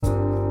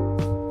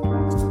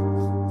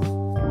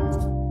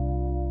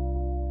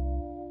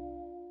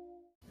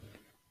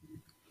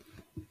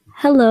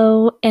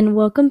Hello, and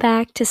welcome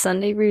back to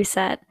Sunday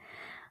Reset.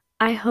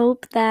 I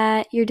hope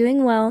that you're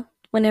doing well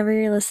whenever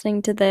you're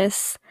listening to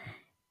this.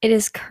 It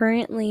is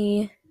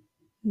currently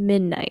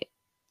midnight,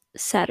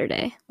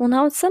 Saturday. Well,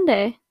 now it's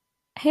Sunday.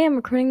 Hey, I'm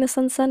recording this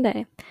on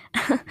Sunday.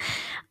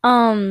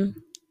 um,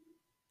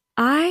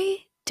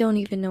 I don't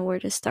even know where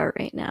to start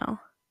right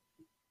now.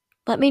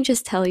 Let me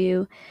just tell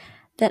you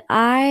that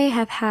I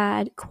have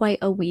had quite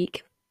a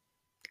week,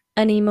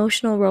 an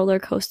emotional roller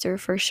coaster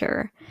for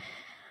sure.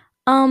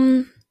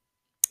 Um,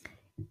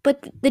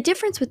 But the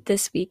difference with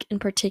this week in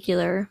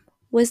particular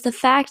was the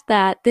fact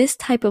that this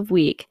type of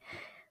week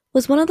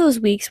was one of those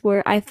weeks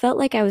where I felt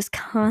like I was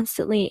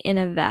constantly in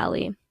a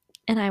valley.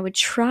 And I would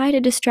try to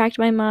distract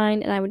my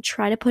mind and I would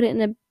try to put it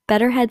in a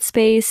better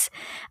headspace.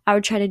 I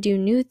would try to do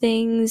new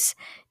things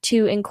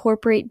to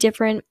incorporate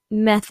different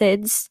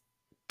methods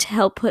to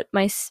help put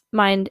my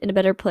mind in a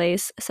better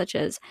place, such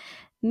as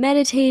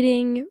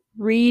meditating,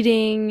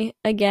 reading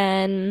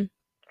again,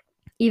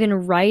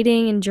 even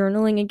writing and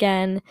journaling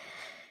again,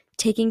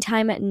 taking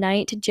time at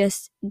night to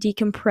just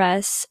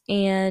decompress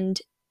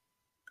and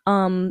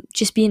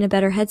just be in a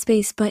better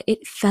headspace. But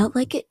it felt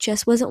like it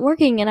just wasn't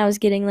working, and I was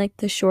getting like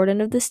the short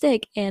end of the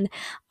stick, and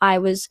I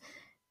was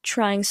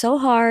trying so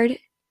hard,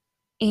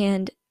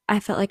 and I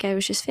felt like I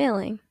was just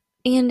failing.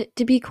 And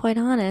to be quite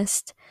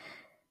honest,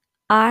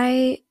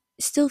 I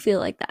still feel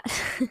like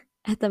that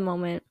at the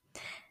moment.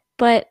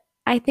 But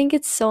I think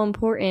it's so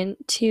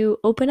important to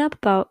open up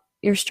about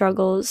your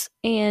struggles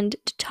and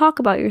to talk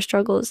about your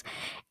struggles.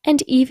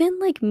 And even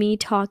like me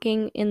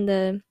talking in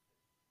the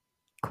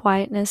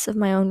quietness of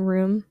my own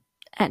room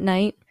at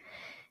night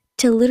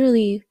to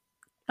literally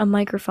a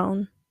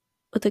microphone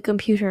with a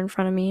computer in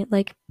front of me.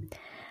 Like,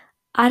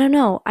 I don't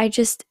know.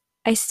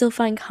 I still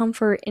find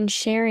comfort in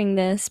sharing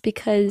this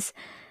because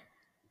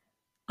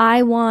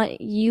I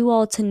want you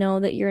all to know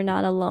that you're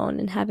not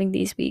alone in having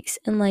these weeks.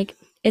 And like,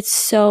 it's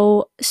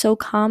so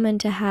common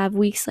to have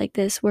weeks like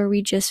this where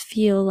we just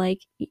feel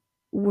like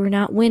we're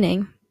not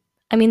winning.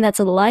 I mean,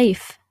 that's a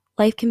life.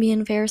 Life can be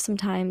unfair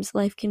sometimes.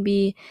 Life can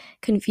be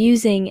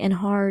confusing and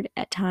hard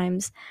at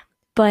times.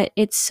 But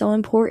it's so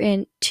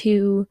important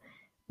to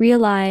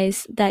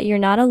realize that you're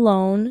not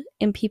alone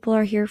and people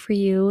are here for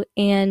you,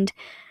 and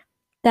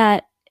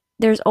that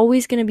there's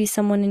always going to be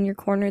someone in your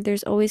corner.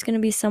 There's always going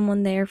to be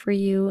someone there for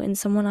you and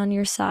someone on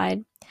your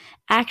side.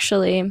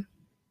 Actually,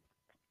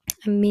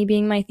 me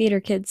being my theater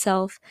kid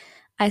self,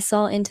 I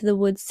saw Into the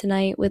Woods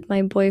tonight with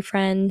my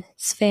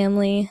boyfriend's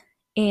family,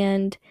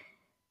 and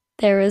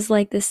there's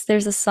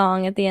a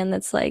song at the end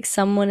that's like,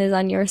 someone is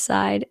on your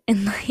side.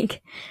 And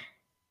like,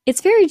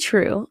 it's very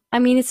true. I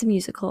mean, it's a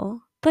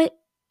musical, but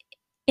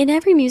in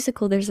every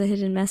musical, there's a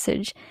hidden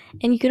message,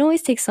 and you can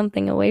always take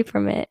something away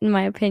from it, in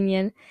my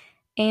opinion.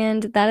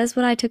 And that is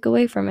what I took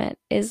away from it,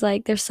 is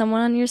like, there's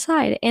someone on your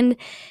side. And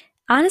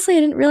honestly,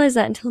 I didn't realize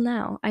that until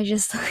now. I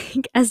just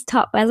like, as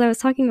I was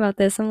talking about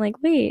this, I'm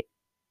like, wait,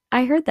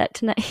 I heard that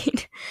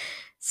tonight.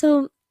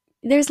 So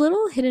there's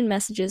little hidden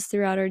messages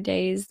throughout our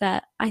days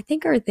that I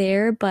think are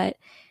there, but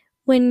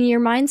when your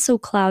mind's so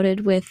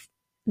clouded with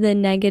the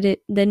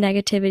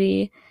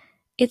negativity,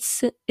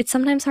 it's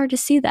sometimes hard to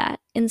see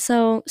that. And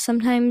so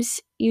sometimes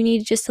you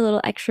need just a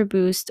little extra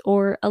boost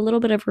or a little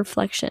bit of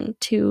reflection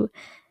to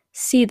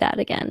see that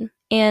again.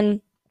 And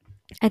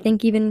I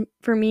think even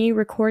for me,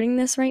 recording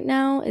this right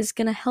now is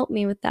going to help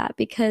me with that,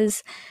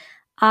 because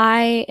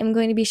I am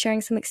going to be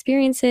sharing some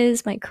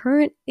experiences, my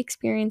current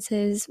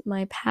experiences,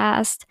 my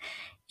past,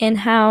 and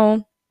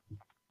how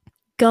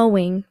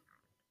going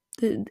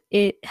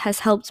it has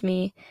helped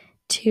me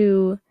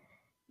to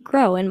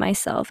grow in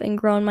myself and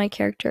grow in my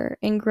character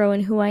and grow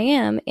in who I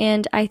am.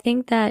 And I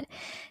think that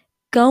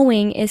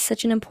going is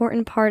such an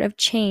important part of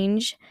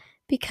change,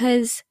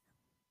 because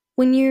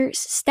when you're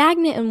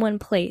stagnant in one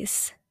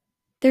place,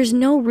 there's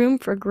no room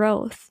for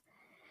growth.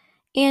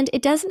 And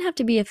it doesn't have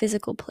to be a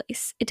physical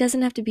place. It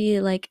doesn't have to be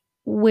like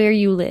where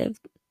you live.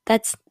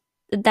 That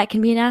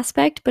can be an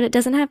aspect, but it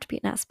doesn't have to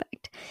be an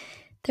aspect.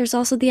 There's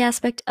also the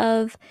aspect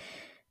of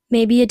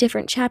maybe a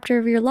different chapter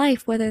of your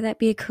life, whether that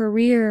be a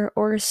career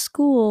or a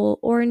school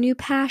or a new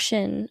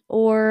passion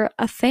or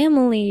a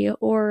family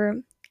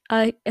or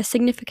a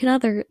significant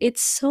other.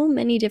 It's so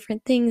many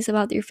different things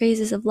about your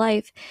phases of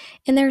life.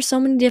 And there are so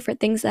many different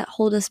things that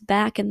hold us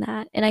back in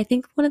that. And I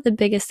think one of the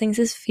biggest things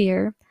is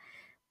fear.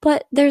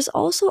 But there's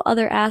also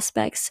other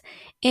aspects.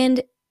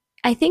 And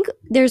I think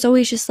there's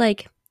always just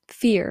like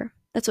fear.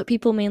 That's what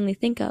people mainly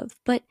think of.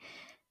 But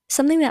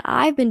something that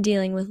I've been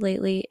dealing with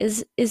lately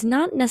is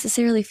not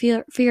necessarily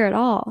fear at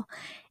all.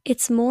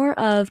 It's more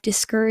of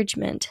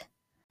discouragement.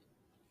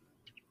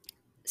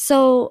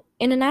 So,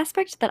 in an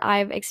aspect that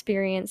I've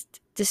experienced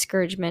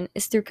discouragement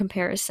is through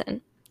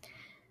comparison.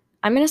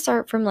 I'm going to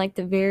start from like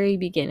the very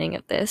beginning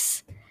of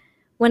this.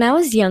 When I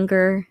was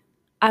younger,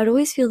 I would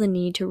always feel the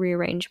need to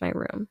rearrange my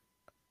room.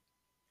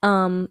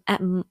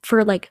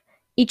 For like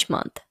each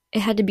month,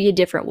 it had to be a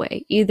different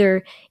way.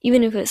 Either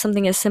even if it's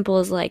something as simple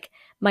as like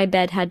my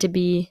bed had to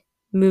be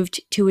moved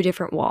to a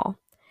different wall.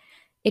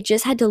 It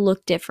just had to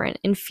look different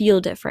and feel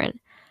different.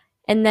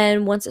 And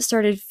then once it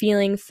started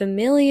feeling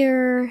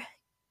familiar,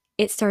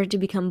 it started to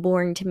become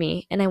boring to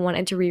me and I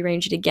wanted to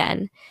rearrange it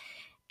again.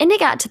 And it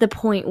got to the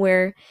point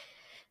where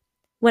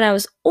when I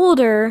was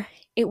older,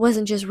 it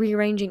wasn't just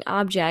rearranging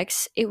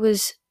objects, it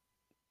was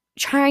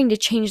trying to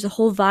change the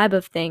whole vibe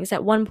of things.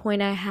 At one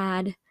point, I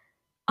had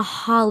a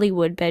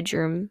Hollywood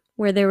bedroom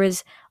where there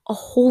was a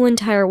whole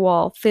entire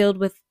wall filled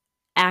with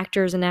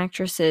actors and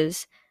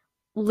actresses.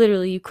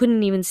 Literally, you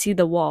couldn't even see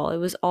the wall. It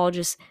was all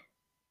just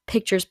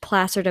pictures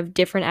plastered of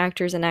different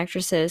actors and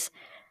actresses.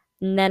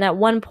 And then at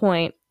one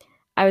point,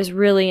 I was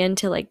really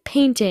into like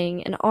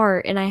painting and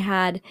art, and I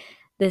had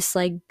this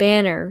like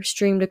banner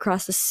streamed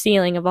across the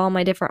ceiling of all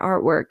my different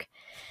artwork.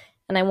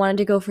 And I wanted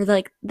to go for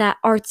like that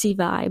artsy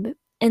vibe.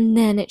 And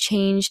then it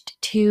changed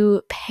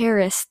to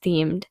Paris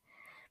themed.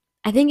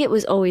 I think it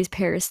was always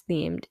Paris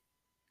themed.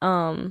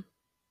 Um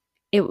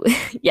it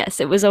yes,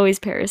 it was always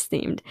Paris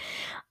themed.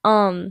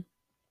 Um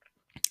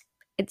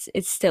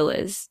it still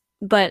is.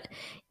 But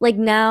like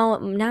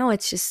now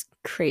it's just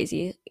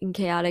crazy and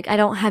chaotic. I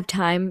don't have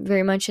time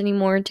very much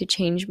anymore to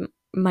change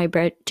my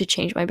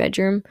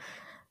bedroom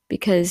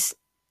because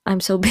I'm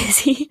so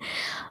busy.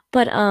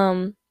 But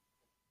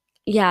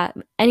yeah,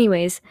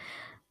 anyways,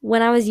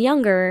 when I was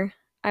younger,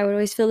 I would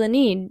always feel the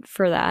need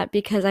for that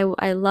because I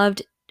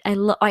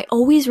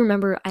always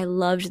remember I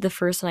loved the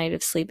first night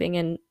of sleeping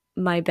in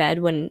my bed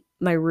when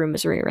my room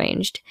was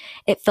rearranged.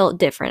 It felt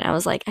different. I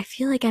was like, I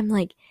feel like I'm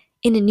like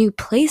in a new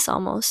place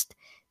almost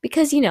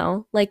because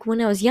like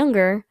when I was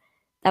younger,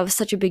 that was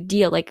such a big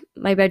deal. Like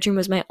my bedroom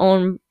was my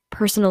own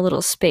personal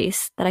little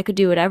space that I could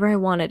do whatever I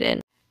wanted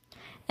in.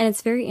 And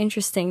it's very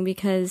interesting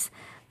because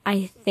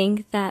I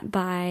think that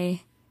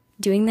by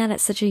doing that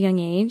at such a young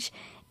age,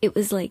 it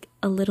was like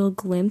a little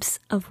glimpse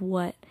of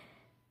what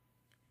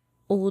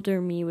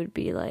older me would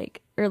be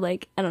like, or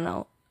like, I don't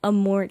know, a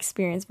more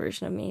experienced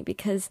version of me,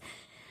 because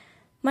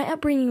my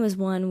upbringing was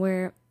one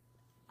where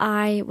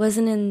I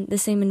wasn't in the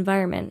same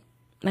environment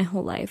my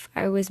whole life.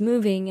 I was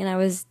moving and I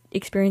was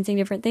experiencing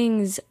different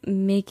things,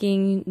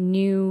 making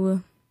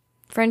new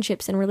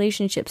friendships and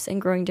relationships and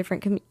growing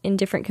in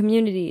different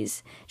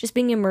communities, just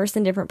being immersed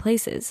in different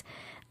places.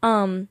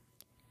 And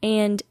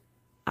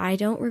I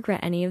don't regret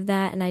any of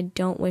that, and I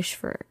don't wish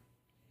for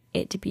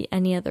it to be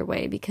any other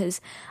way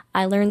because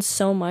I learned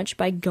so much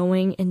by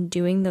going and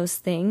doing those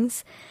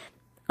things.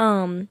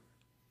 And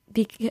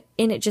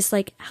it just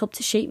like helped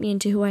to shape me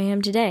into who I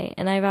am today.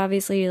 And I've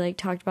obviously like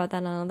talked about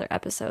that on other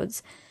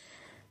episodes.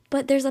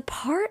 But there's a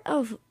part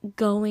of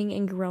going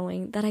and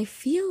growing that I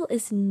feel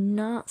is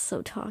not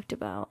so talked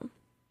about.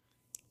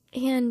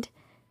 And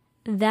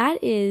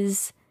that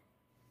is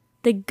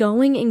the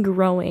going and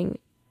growing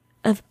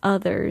of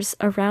others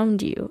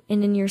around you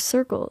and in your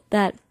circle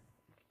that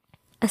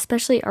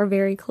especially are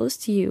very close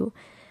to you.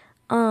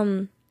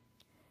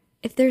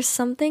 If there's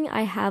something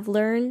I have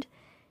learned,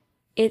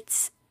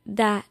 it's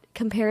that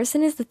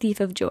comparison is the thief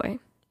of joy.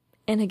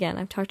 And again,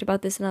 I've talked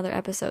about this in other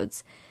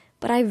episodes,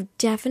 but I've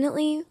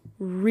definitely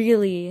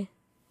really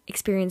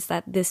experienced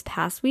that this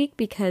past week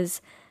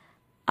because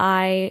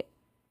I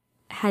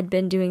had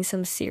been doing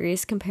some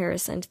serious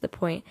comparison to the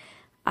point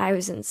I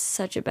was in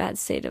such a bad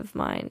state of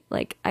mind.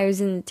 Like, I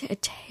was in a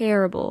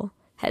terrible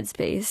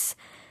headspace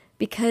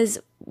because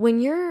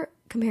when you're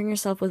comparing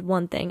yourself with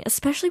one thing,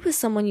 especially with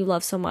someone you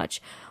love so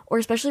much, or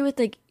especially with,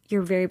 like,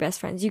 your very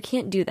best friends, you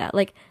can't do that.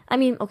 Like, I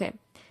mean, okay,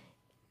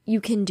 you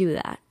can do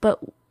that. But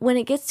when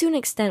it gets to an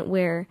extent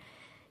where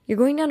you're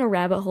going down a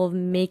rabbit hole of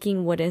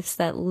making what ifs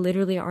that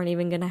literally aren't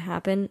even going to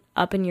happen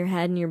up in your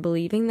head and you're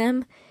believing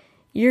them,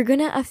 you're going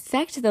to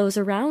affect those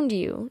around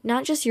you,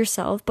 not just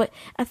yourself, but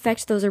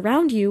affect those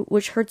around you,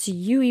 which hurts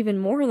you even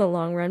more in the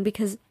long run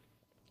because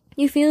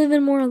you feel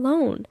even more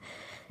alone.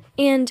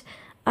 And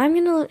I'm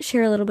going to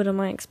share a little bit of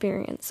my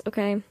experience,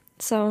 okay?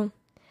 So,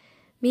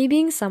 me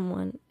being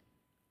someone,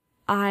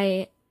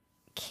 I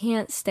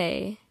can't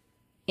stay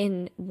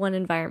in one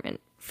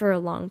environment for a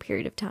long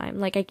period of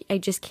time. Like, I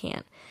just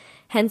can't.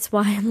 Hence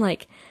why I'm,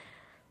 like,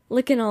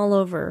 looking all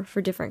over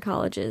for different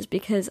colleges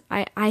because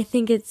I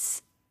think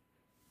it's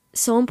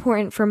so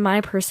important for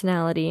my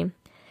personality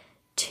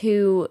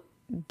to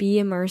be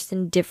immersed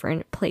in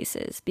different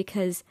places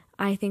because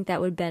I think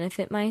that would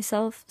benefit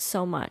myself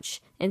so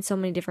much in so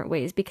many different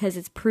ways because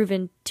it's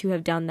proven to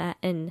have done that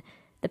in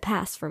the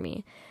past for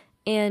me.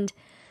 And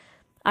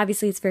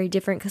obviously it's very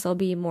different because I'll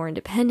be more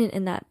independent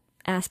in that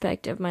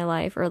aspect of my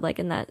life or like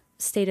in that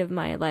state of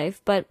my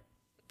life. But,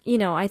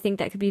 I think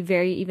that could be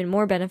even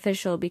more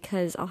beneficial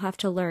because I'll have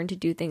to learn to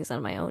do things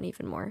on my own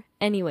even more.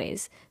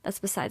 Anyways, that's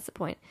besides the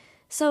point.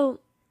 So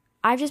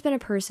I've just been a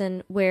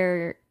person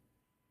where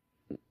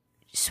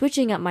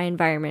switching up my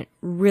environment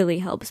really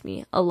helps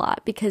me a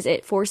lot because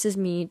it forces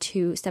me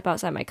to step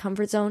outside my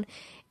comfort zone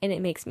and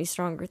it makes me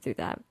stronger through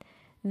that.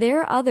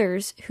 There are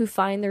others who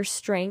find their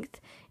strength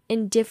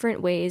in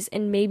different ways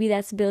and maybe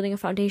that's building a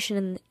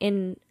foundation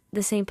in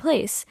the same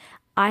place.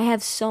 I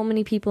have so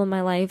many people in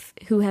my life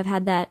who have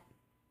had that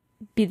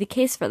be the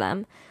case for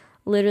them.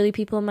 Literally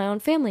people in my own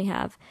family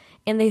have.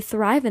 And they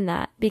thrive in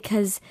that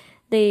because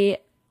they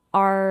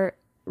are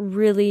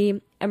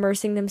really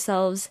immersing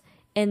themselves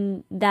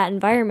in that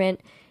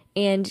environment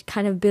and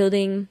kind of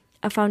building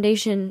a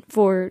foundation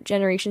for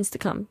generations to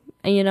come.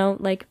 And, you know,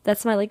 like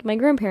that's my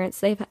grandparents,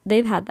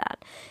 they've had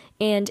that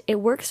and it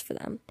works for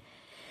them.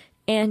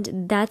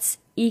 And that's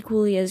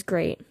equally as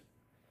great.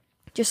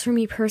 Just for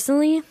me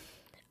personally,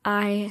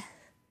 I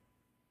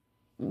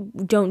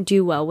don't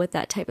do well with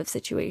that type of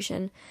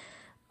situation.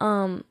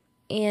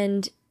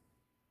 And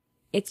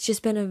it's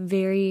just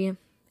been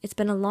it's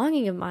been a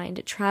longing of mine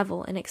to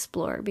travel and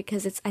explore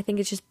because I think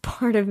it's just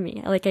part of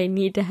me. Like I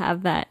need to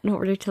have that in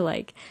order to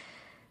like,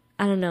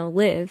 I don't know,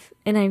 live.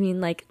 And I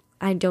mean like,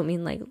 I don't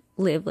mean like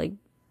live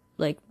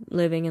like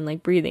living and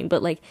like breathing,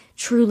 but like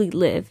truly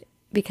live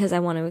because I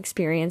want to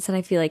experience. And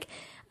I feel like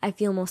I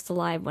feel most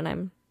alive when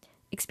I'm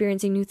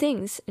experiencing new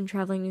things and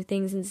traveling new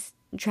things and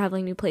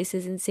traveling new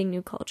places and seeing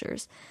new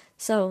cultures.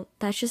 So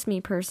that's just me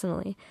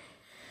personally.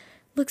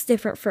 Looks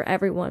different for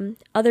everyone.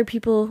 Other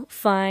people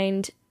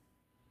find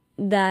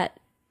that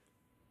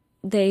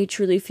they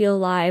truly feel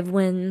alive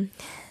when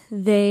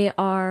they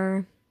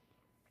are,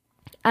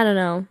 I don't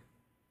know,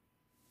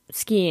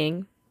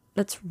 skiing.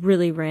 That's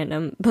really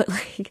random, but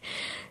like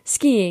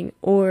skiing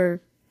or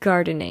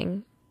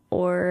gardening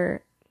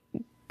or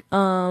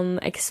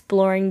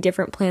exploring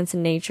different plants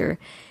in nature.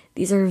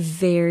 These are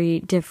very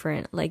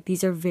different. Like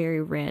these are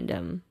very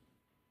random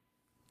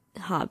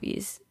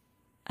hobbies.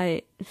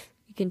 You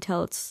can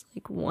tell it's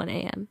like 1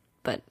 a.m.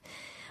 But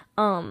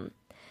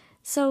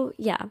so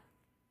yeah.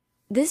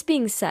 This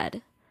being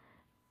said,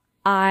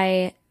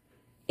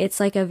 it's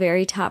like a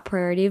very top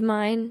priority of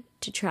mine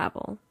to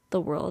travel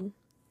the world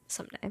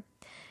someday.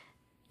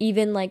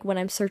 Even like when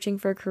I'm searching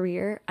for a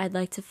career, I'd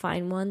like to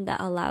find one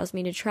that allows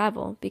me to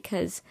travel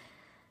because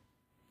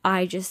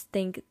I just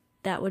think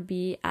that would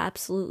be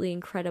absolutely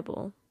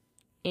incredible.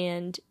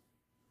 And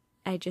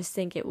I just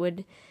think I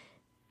would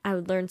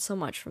learn so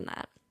much from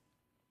that.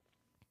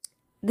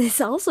 This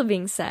also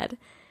being said,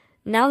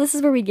 now this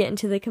is where we get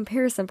into the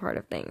comparison part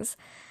of things.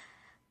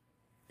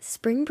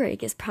 Spring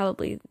break is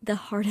probably the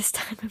hardest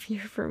time of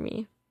year for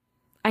me.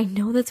 I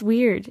know that's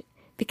weird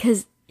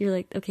because you're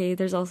like, okay,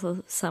 there's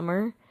also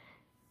summer.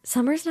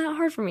 Summer's not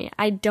hard for me.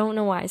 I don't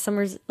know why.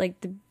 Summer's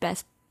like the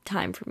best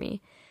time for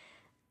me.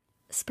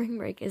 Spring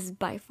break is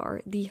by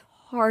far the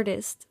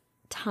hardest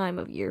time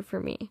of year for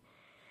me.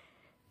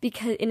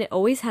 And it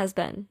always has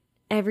been.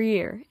 Every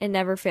year. It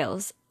never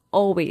fails.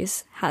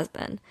 Always has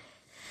been.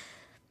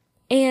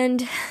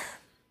 And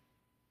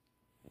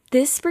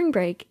this spring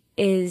break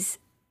is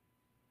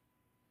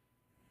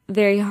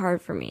very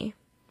hard for me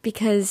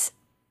because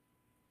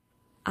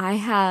I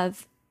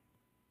have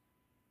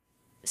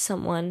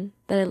someone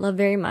that I love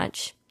very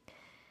much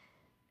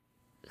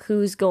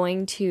who's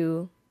going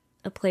to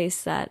a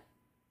place that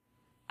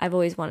I've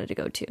always wanted to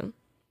go to.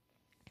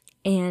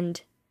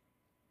 And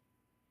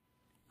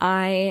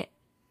I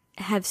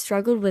have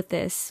struggled with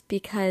this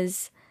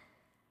because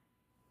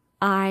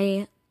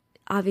I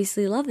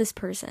obviously love this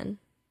person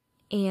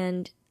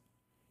and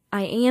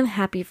I am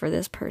happy for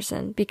this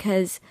person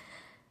because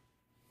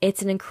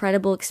it's an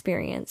incredible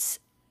experience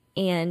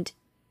and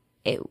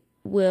it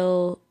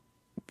will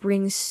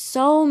bring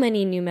so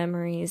many new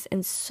memories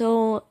and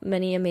so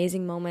many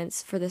amazing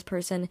moments for this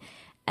person,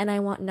 and I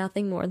want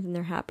nothing more than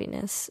their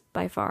happiness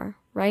by far,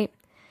 right?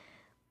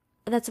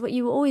 That's what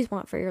you always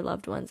want for your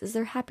loved ones, is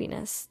their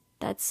happiness.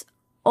 That's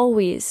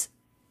always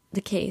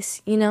the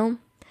case, you know?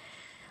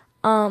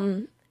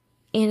 And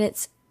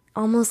it's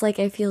almost like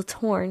I feel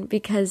torn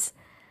because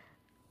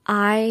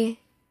I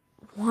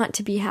want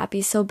to be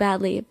happy so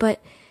badly,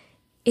 but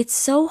it's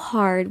so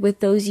hard with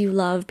those you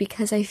love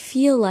because I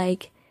feel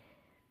like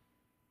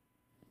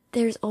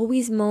there's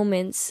always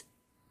moments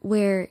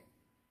where,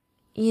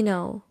 you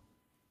know,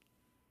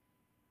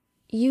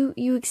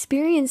 you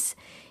experience,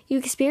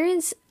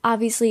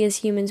 obviously as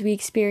humans, we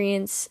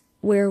experience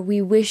where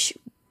we wish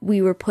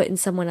we were put in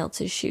someone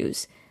else's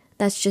shoes.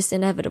 That's just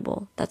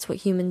inevitable. That's what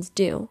humans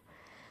do.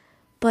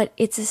 But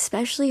it's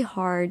especially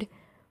hard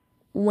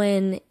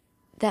when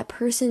that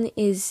person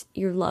is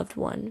your loved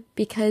one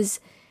because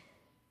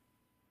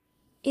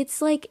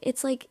it's like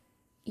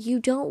you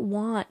don't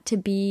want to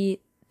be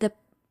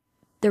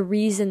the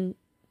reason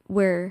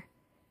where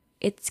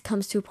it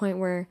comes to a point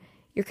where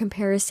your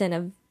comparison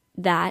of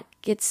that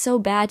gets so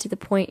bad to the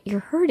point you're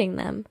hurting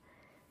them.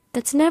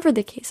 That's never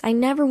the case. I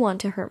never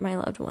want to hurt my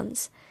loved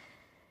ones.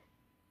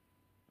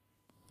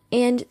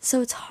 And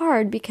so it's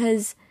hard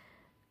because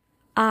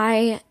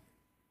I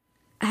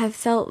have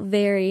felt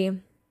very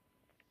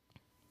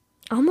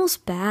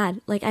almost bad.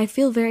 Like I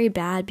feel very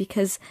bad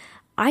because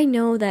I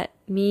know that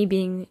me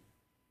being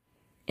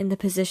in the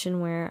position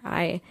where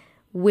I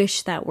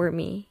wish that were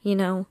me, you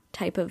know,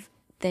 type of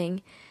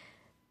thing.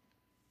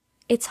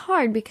 It's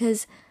hard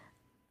because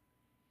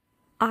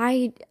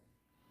I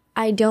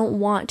don't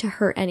want to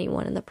hurt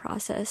anyone in the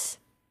process.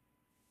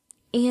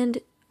 And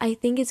I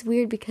think it's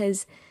weird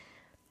because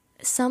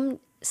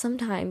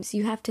sometimes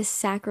you have to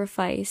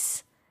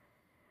sacrifice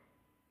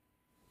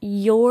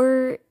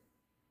your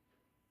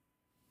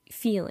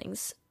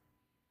feelings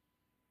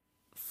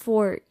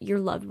for your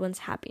loved one's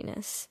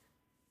happiness.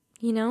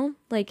 You know?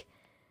 Like,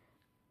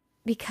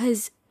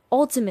 because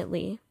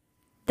ultimately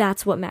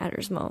that's what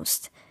matters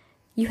most.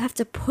 You have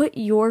to put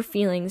your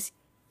feelings,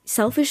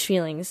 selfish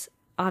feelings,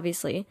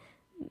 obviously.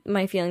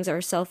 My feelings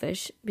are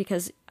selfish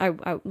because I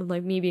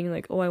like me being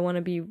like, oh, I want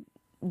to be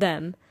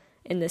them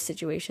in this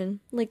situation.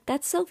 Like,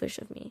 that's selfish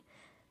of me.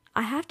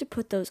 I have to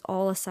put those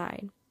all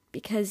aside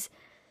because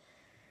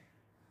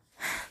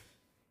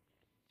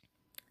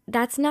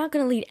that's not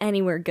going to lead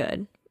anywhere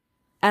good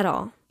at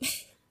all.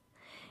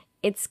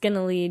 It's going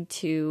to lead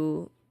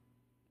to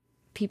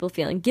people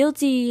feeling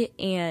guilty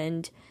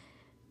and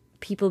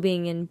people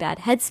being in bad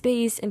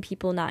headspace and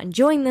people not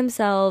enjoying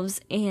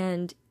themselves,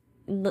 and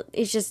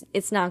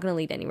it's not going to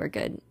lead anywhere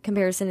good.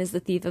 Comparison is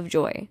the thief of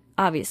joy,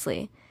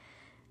 obviously.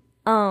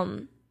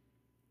 But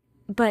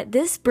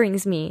this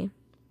brings me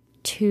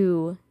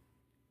to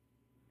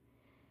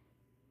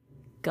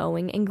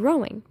going and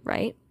growing,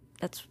 right?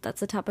 That's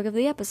the topic of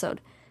the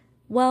episode.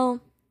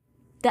 Well,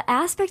 the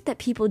aspect that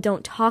people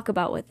don't talk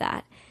about with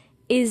that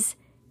is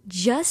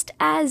just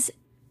as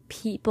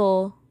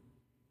people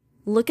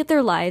look at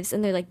their lives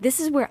and they're like, this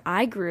is where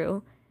I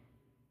grew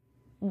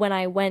when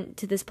I went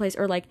to this place,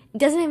 or like, it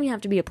doesn't even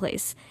have to be a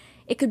place.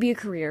 It could be a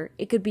career.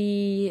 It could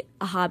be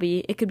a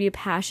hobby. It could be a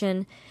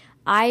passion.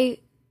 I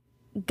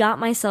got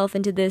myself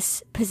into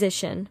this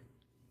position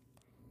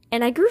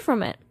and I grew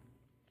from it.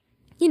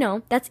 You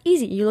know, that's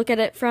easy. You look at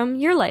it from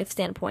your life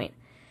standpoint.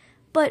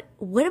 But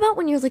what about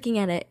when you're looking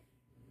at it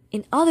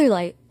in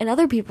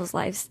other people's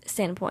lives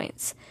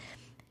standpoints?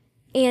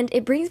 And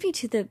it brings me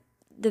to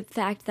the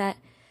fact that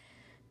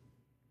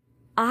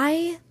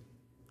I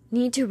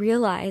need to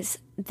realize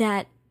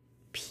that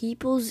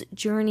people's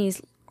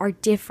journeys are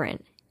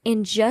different.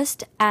 And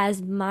just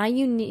as my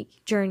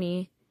unique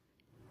journey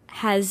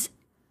has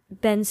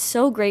been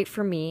so great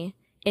for me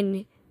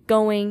in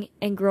going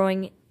and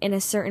growing in a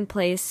certain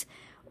place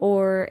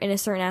or in a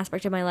certain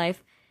aspect of my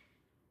life,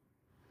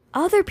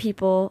 other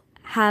people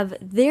have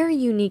their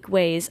unique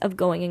ways of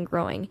going and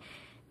growing.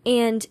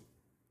 And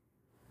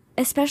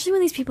especially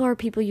when these people are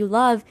people you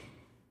love,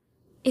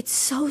 it's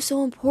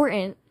so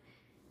important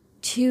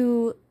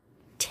to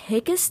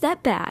take a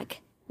step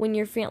back when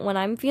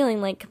I'm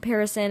feeling like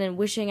comparison and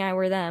wishing I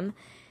were them,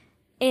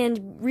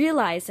 and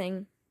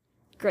realizing,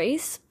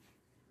 Grace,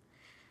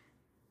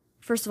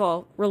 first of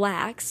all,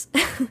 relax.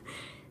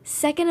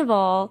 Second of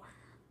all,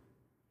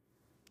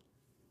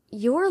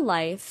 your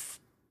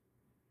life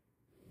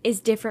is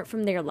different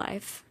from their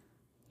life.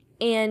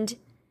 And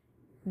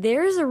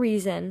there's a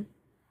reason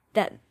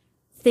that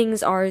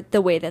things are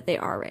the way that they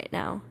are right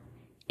now.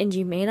 And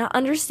you may not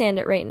understand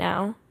it right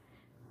now,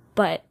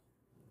 but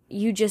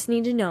you just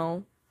need to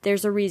know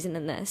there's a reason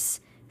in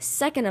this.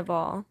 Second of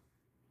all,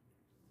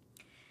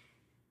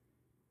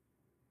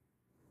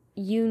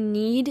 you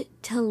need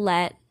to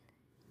let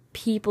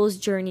people's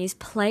journeys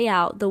play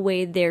out the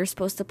way they're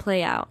supposed to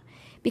play out.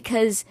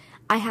 Because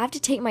I have to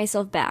take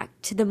myself back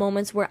to the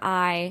moments where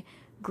I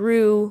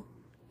grew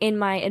in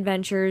my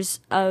adventures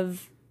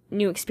of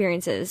new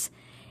experiences.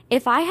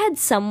 If I had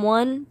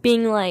someone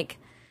being like,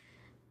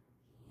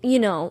 you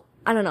know,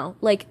 I don't know,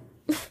 like,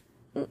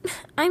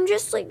 I'm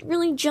just like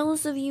really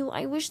jealous of you.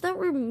 I wish that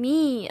were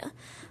me.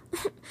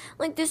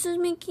 Like, this is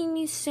making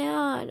me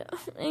sad.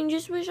 I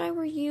just wish I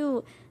were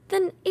you.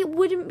 Then it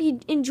wouldn't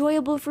be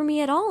enjoyable for me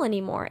at all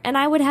anymore. And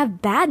I would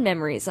have bad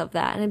memories of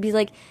that. And I'd be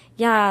like,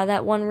 yeah,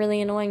 that one really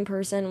annoying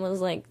person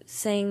was like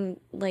saying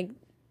like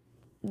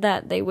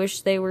that they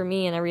wish they were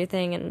me and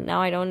everything. And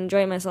now I don't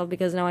enjoy myself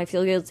because now I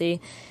feel guilty.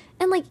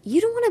 And like,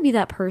 you don't want to be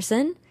that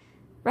person,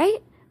 right?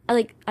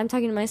 I'm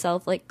talking to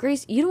myself, like,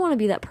 Grace, you don't want to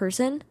be that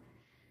person.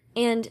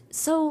 And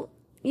so,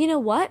 you know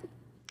what?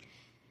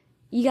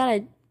 You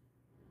gotta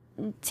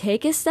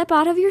take a step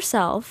out of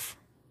yourself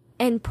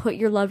and put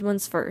your loved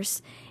ones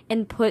first.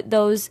 And put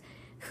those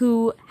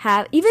who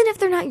have, even if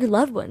they're not your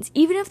loved ones,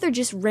 even if they're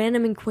just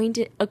random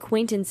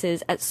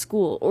acquaintances at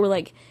school, or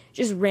like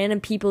just random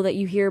people that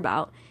you hear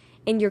about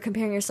and you're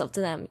comparing yourself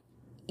to them.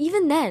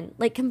 Even then,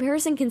 like,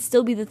 comparison can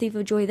still be the thief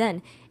of joy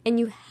then. And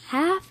you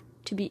have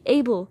to be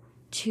able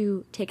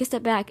to take a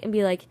step back and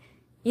be like,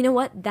 you know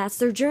what? That's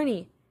their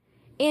journey.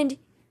 And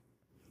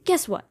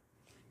guess what?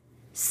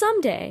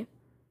 Someday,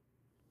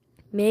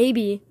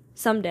 maybe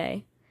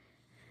someday,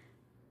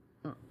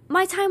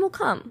 my time will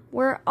come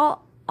where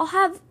I'll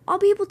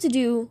be able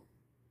to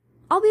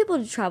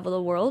travel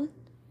the world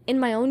in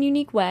my own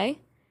unique way,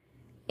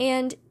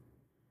 and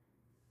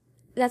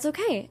that's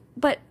okay.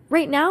 But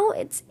right now,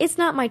 it's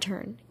not my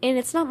turn, and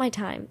it's not my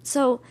time.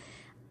 So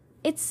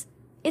it's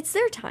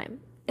their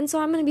time. And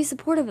so I'm going to be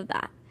supportive of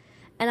that.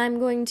 And I'm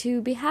going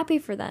to be happy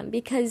for them,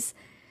 because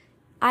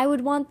I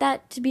would want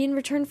that to be in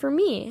return for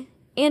me.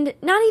 And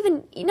not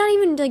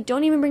even like,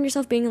 don't even bring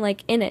yourself being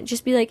like in it.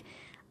 Just be like,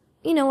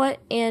 you know what?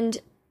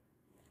 And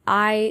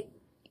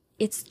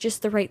it's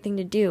just the right thing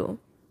to do.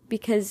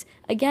 Because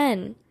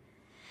again,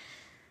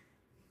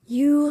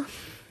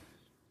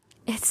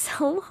 it's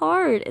so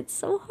hard. It's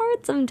so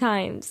hard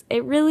sometimes.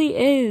 It really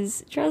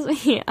is. Trust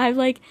me.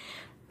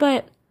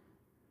 But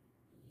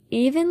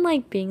even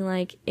like being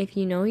like, if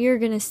you know you're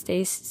gonna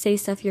say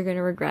stuff you're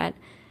gonna regret,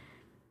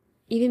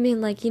 even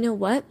being like, you know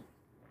what?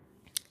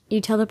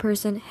 You tell the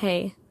person,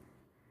 hey,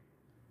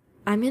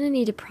 I'm gonna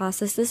need to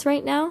process this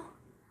right now.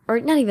 Or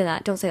not even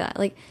that, don't say that.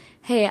 Like,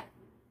 hey,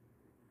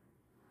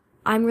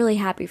 I'm really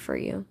happy for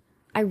you.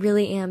 I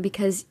really am,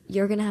 because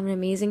you're gonna have an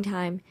amazing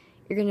time.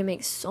 You're gonna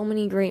make so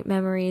many great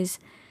memories.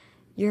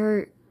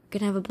 You're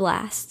gonna have a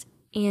blast.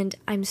 And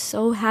I'm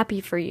so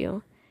happy for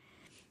you.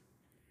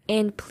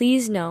 And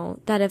please know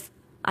that if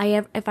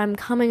I'm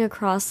coming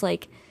across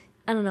like,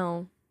 I don't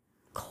know,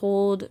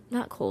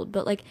 not cold,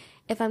 but like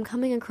if I'm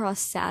coming across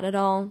sad at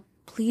all,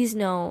 please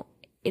know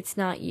it's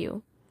not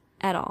you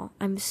at all.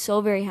 I'm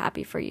so very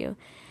happy for you.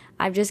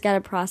 I've just got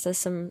to process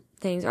some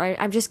things, or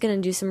I'm just going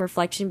to do some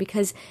reflection,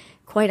 because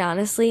quite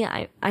honestly,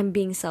 I'm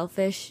being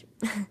selfish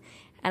and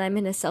I'm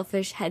in a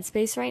selfish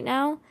headspace right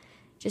now.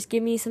 Just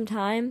give me some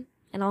time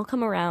and I'll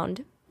come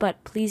around,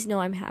 but please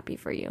know I'm happy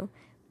for you.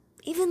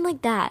 Even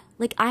like that,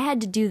 like I had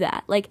to do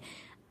that. Like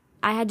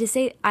I had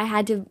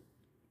to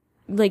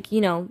like,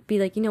 you know, be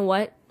like, you know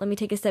what? Let me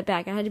take a step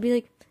back. I had to be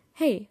like,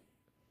 hey,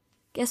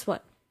 guess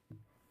what?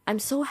 I'm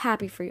so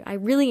happy for you. I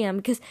really am,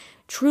 because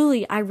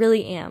truly, I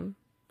really am.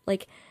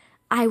 Like,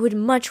 I would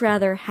much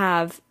rather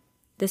have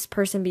this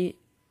person be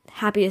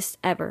happiest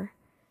ever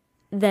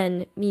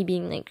than me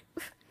being like,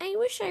 I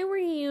wish I were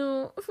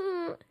you.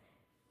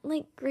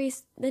 Like,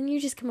 Grace, then you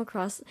just come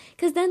across,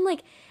 because then,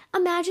 like,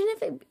 imagine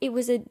if it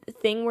was a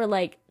thing where,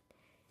 like,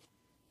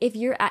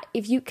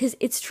 because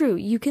it's true,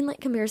 you can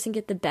let comparison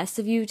get the best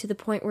of you to the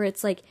point where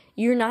it's like,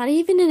 you're not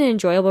even an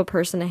enjoyable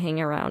person to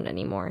hang around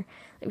anymore.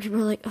 Like, people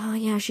are like, oh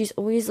yeah, she's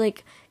always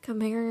like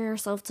comparing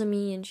herself to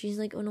me and she's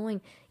like annoying.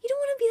 You don't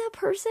want to be that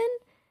person,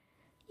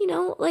 you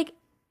know? Like,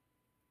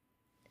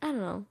 I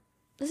don't know.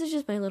 This is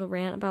just my little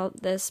rant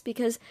about this,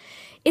 because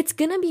it's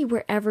gonna be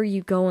wherever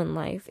you go in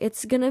life.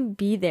 It's gonna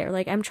be there.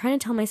 Like, I'm trying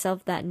to tell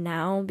myself that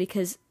now,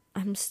 because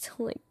I'm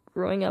still like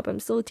growing up. I'm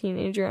still a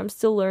teenager. I'm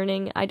still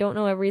learning. I don't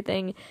know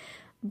everything,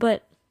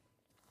 but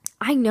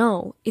I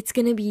know it's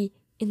gonna be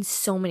in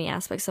so many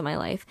aspects of my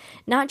life.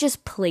 Not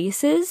just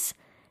places,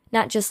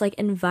 not just like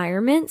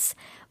environments,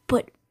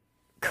 but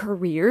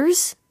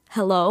careers.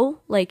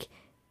 Hello? Like,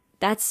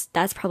 that's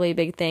probably a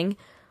big thing.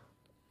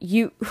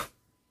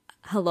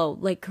 Hello,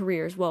 like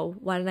careers. Whoa,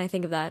 why didn't I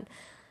think of that?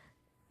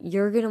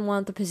 You're gonna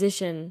want the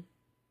position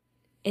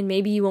and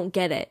maybe you won't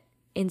get it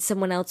and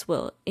someone else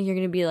will. And you're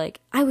gonna be like,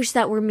 I wish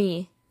that were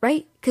me,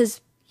 right? Because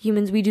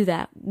humans, we do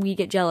that. We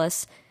get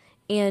jealous.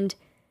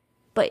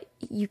 But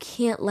you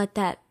can't let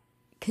that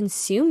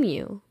consume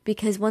you,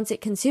 because once it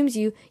consumes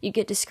you, you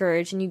get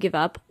discouraged and you give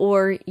up,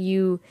 or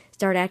you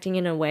start acting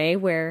in a way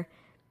where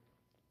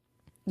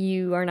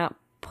you are not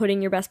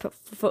putting your best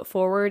foot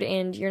forward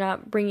and you're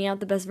not bringing out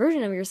the best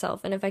version of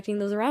yourself and affecting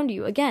those around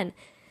you again.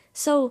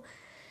 So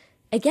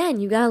again,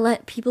 you gotta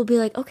let people be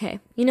like, okay,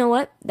 you know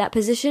what? That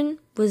position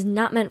was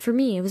not meant for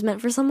me. It was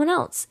meant for someone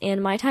else,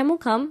 and my time will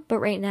come. But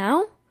right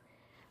now,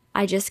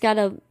 I just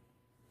gotta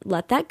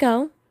let that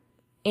go,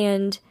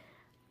 and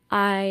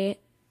I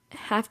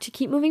have to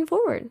keep moving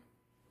forward.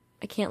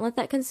 I can't let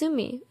that consume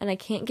me, and I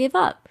can't give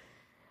up.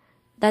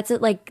 That's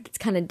it. Like, it's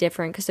kind of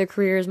different, because their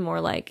career is more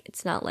like,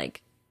 it's not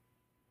like,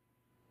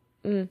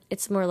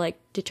 it's more like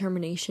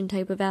determination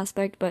type of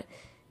aspect, but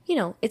you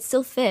know, it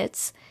still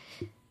fits,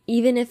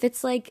 even if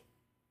it's like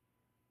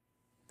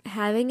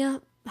having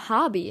a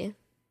hobby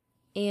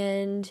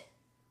and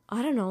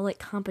I don't know, like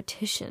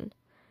competition.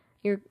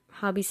 Your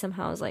hobby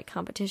somehow is like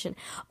competition.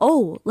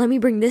 Oh, let me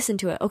bring this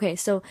into it. Okay,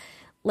 so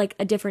like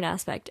a different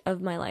aspect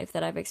of my life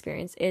that I've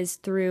experienced is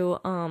through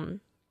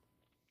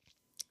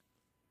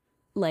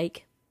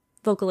like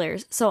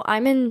vocalaires. So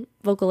I'm in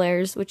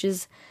vocalaires, which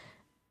is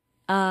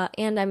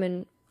and I'm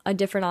in a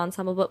different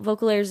ensemble, but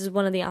vocalaires is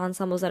one of the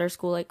ensembles at our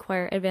school, like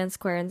choir, advanced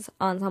choir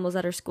ensembles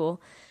at our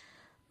school.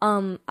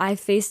 I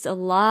faced a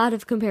lot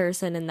of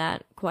comparison in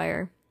that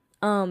choir,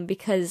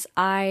 because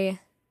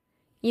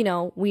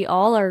we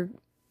all are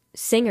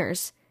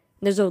singers.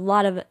 There's a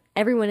lot of,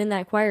 everyone in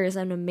that choir is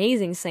an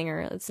amazing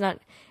singer. It's not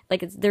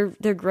like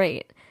they're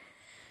great.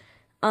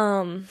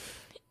 And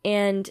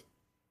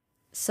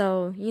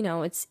so,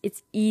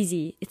 it's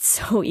easy. It's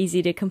so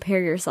easy to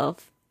compare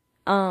yourself.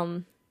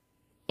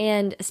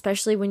 And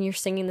especially when you're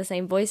singing the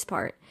same voice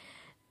part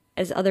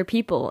as other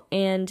people.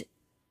 And,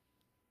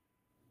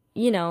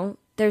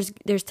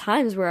 there's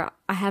times where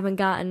I haven't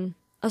gotten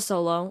a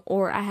solo,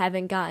 or I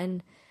haven't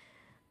gotten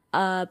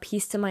a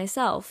piece to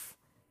myself,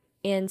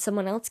 and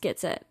someone else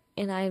gets it.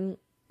 And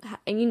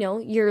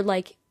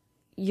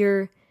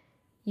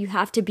you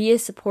have to be a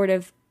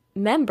supportive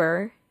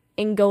member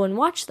and go and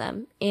watch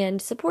them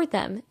and support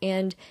them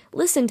and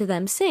listen to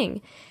them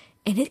sing.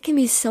 And it can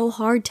be so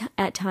hard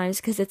at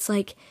times, because it's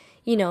like,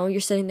 you're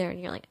sitting there and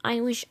you're like,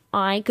 I wish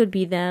I could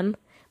be them.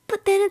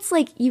 But then it's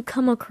like you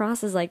come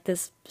across as like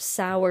this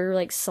sour,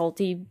 like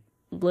salty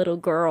little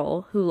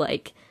girl who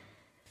like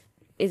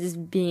is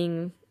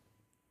being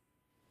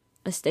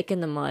a stick in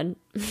the mud.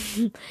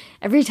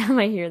 Every time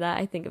I hear that,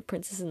 I think of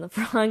Princess and the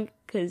Frog,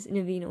 because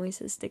Naveen always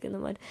says stick in the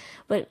mud.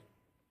 But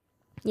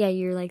yeah,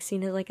 you're like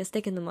seen as like a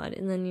stick in the mud,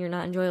 and then you're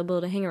not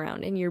enjoyable to hang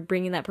around, and you're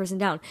bringing that person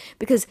down,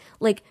 because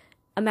like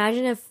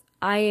imagine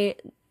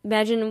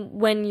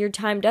when your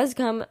time does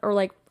come, or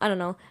like, I don't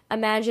know,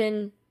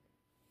 imagine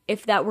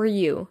if that were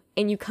you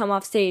and you come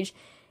off stage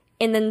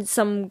and then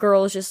some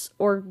girl is just,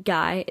 or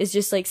guy is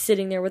just like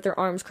sitting there with their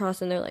arms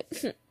crossed and they're like,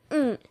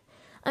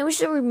 I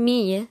wish it were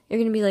me. You're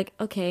gonna be like,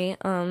 okay,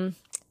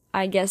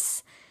 I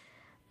guess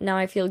now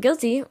I feel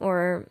guilty,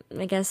 or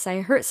I guess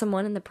I hurt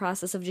someone in the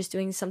process of just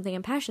doing something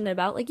I'm passionate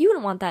about. Like, you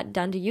wouldn't want that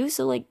done to you,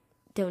 so like,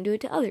 don't do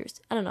it to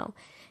others. I don't know.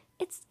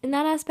 It's, in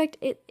that aspect,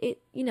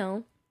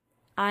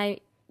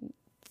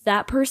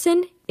 that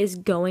person is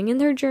going in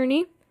their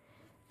journey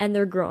and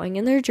they're growing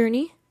in their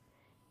journey,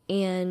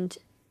 and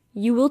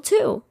you will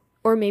too.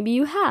 Or maybe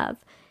you have,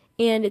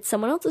 and it's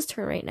someone else's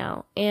turn right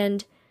now.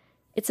 And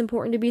it's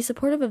important to be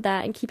supportive of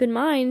that and keep in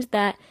mind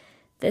that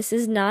this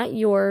is not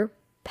your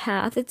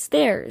path, it's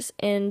theirs.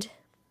 And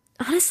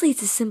honestly,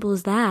 it's as simple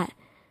as that.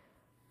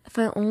 If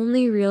I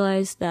only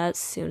realized that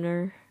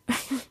sooner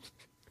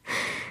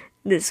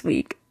this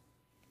week.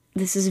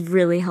 This is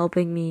really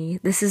helping me.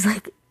 This is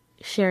like,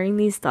 sharing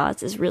these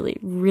thoughts is really,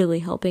 really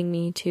helping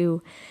me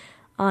to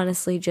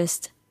honestly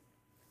just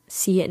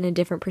see it in a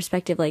different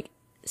perspective. Like,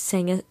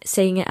 saying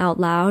it out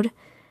loud,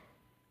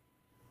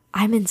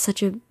 I'm in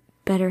such a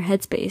better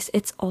headspace.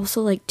 It's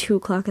also like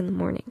 2:00 in the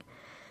morning,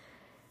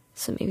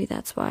 so maybe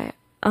that's why.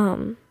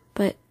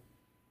 But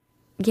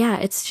yeah,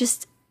 it's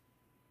just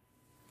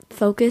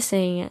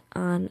focusing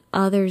on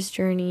others'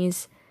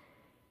 journeys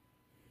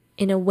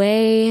in a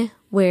way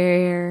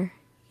where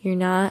you're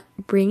not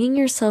bringing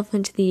yourself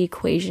into the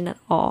equation at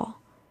all.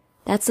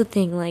 That's the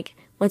thing. Like,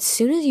 as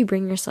soon as you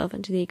bring yourself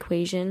into the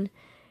equation,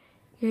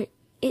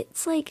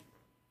 it's like,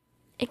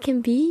 it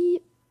can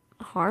be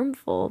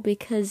harmful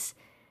because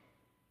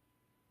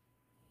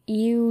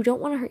you don't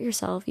want to hurt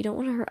yourself. You don't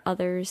want to hurt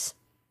others.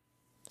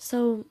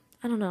 So,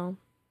 I don't know.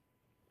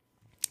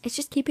 It's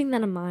just keeping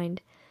that in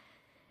mind.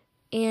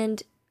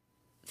 And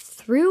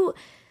through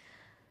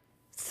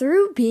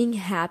being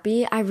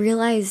happy, I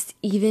realized,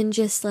 even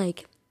just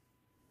like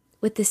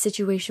with this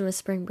situation with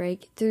spring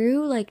break,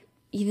 through like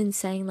even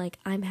saying like,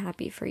 I'm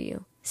happy for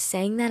you,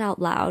 saying that out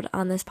loud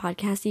on this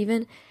podcast,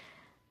 even,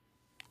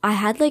 I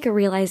had like a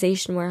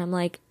realization where I'm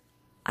like,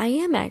 I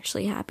am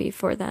actually happy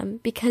for them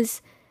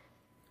because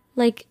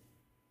like,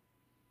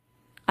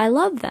 I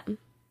love them,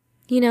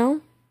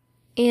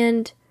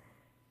 and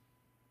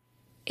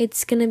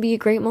it's gonna be a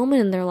great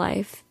moment in their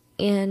life.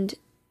 And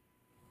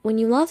when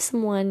you love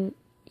someone,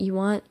 you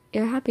want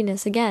your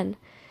happiness again.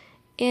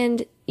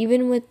 And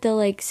even with the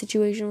like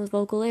situation with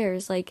vocal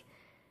airs, like,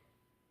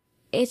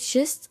 it's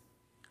just,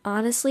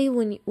 honestly,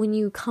 when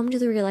you come to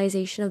the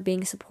realization of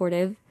being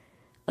supportive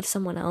of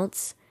someone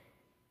else,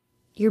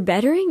 you're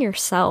bettering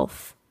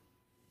yourself.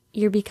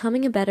 You're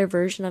becoming a better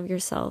version of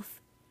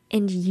yourself.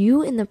 And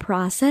you, in the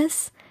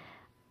process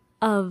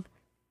of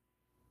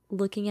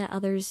looking at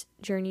others'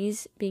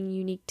 journeys being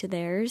unique to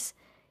theirs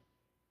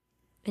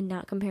and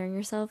not comparing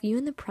yourself, you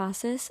in the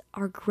process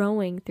are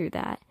growing through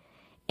that.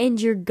 And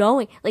you're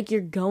going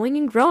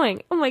and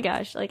growing. Oh my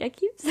gosh, like, I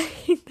keep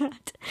saying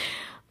that.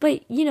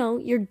 But,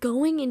 you're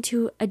going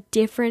into a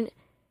different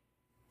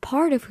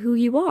part of who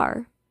you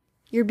are.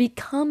 You're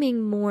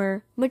becoming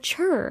more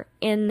mature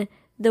in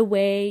the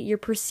way you're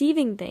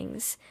perceiving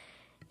things.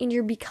 And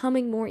you're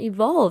becoming more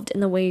evolved in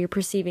the way you're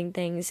perceiving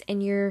things.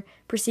 And you're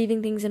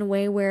perceiving things in a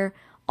way where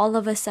all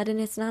of a sudden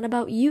it's not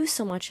about you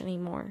so much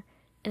anymore.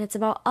 And it's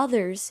about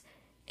others.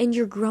 And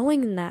you're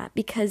growing in that,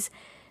 because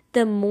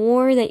the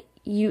more that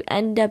you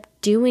end up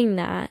doing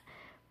that,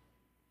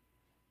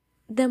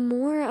 the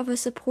more of a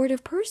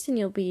supportive person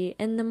you'll be.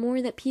 And the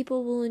more that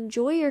people will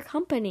enjoy your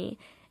company,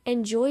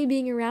 enjoy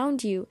being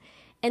around you.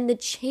 And the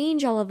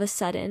change all of a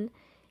sudden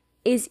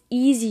is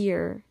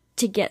easier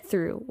to get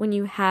through when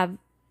you have,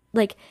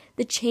 like,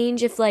 the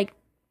change. If, like,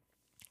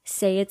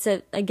 say it's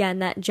again,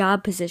 that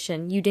job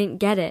position, you didn't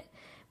get it,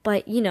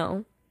 but,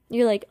 you're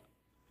like,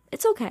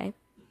 it's okay,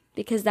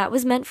 because that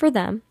was meant for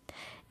them,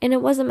 and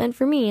it wasn't meant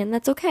for me, and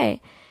that's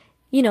okay.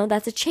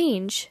 That's a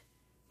change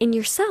in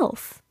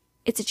yourself.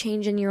 It's a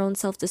change in your own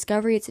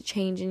self-discovery. It's a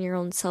change in your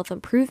own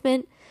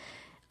self-improvement.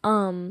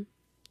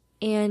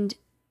 And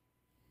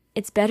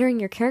it's bettering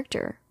your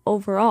character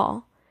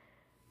overall.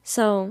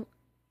 So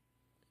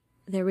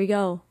there we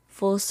go.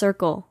 Full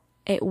circle.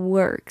 It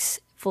works.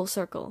 Full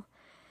circle.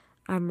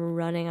 I'm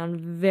running on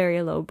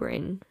very low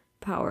brain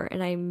power,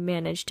 and I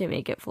managed to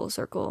make it full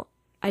circle.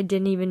 I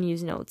didn't even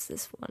use notes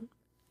this one.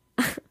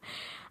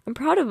 I'm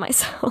proud of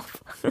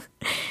myself.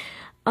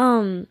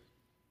 And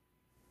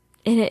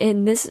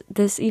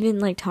this even,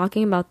 like,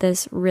 talking about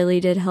this really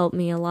did help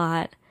me a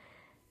lot.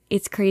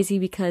 It's crazy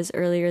because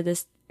earlier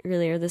this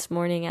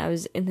morning, I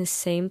was in the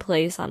same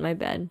place on my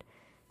bed,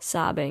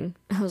 sobbing.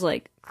 I was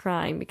like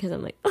crying because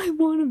I'm like, I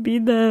want to be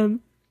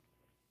them.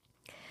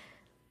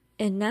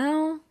 And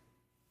now,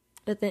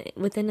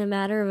 within a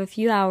matter of a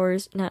few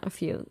hours,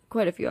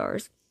 quite a few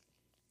hours,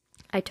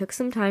 I took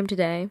some time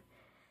today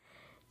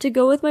to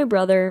go with my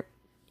brother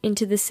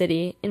into the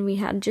city, and we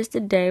had just a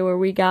day where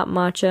we got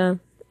matcha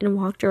and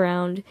walked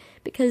around,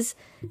 because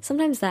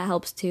sometimes that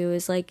helps too,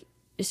 is like,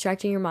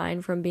 distracting your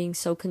mind from being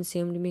so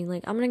consumed and being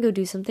like, I'm gonna go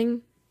do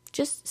something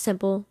just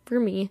simple for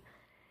me.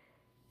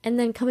 And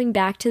then coming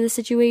back to the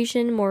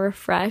situation more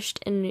refreshed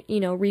and,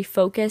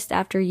 refocused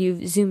after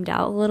you've zoomed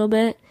out a little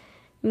bit.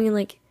 I mean,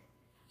 like,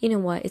 you know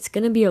what? It's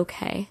gonna be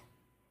okay.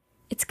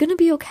 It's gonna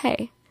be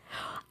okay.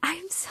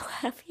 I'm so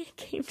happy I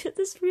came to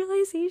this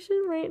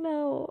realization right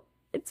now.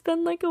 It's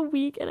been like a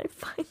week and I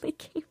finally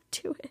came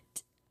to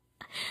it.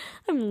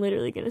 I'm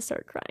literally gonna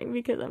start crying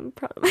because I'm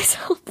proud of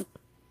myself.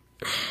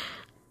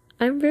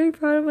 I'm very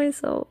proud of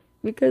myself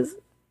because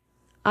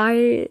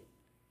I'm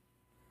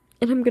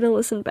gonna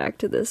listen back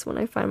to this when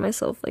I find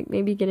myself like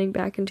maybe getting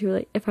back into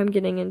like if I'm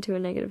getting into a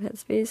negative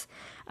headspace.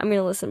 I'm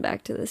gonna listen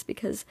back to this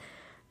because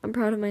I'm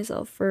proud of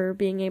myself for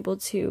being able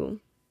to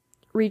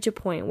reach a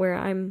point where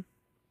I'm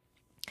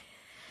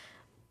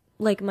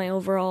like my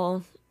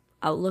overall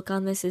outlook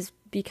on this is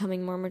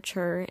becoming more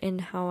mature in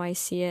how I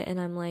see it, and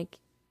I'm like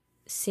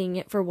seeing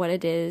it for what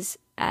it is,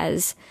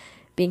 as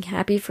being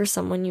happy for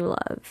someone you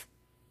love,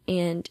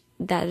 and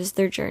that is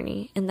their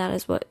journey, and that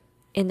is what,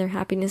 and their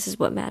happiness is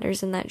what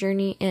matters in that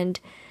journey, and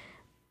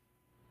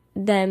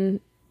them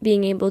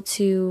being able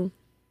to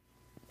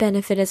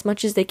benefit as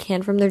much as they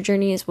can from their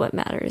journey is what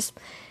matters.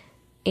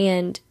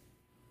 And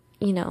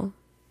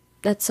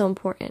that's so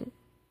important.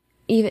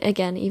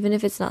 Even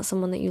if it's not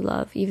someone that you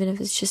love, even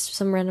if it's just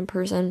some random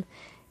person,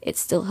 it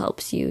still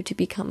helps you to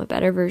become a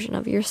better version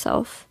of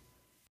yourself.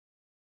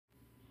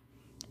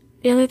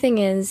 The other thing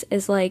is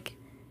like,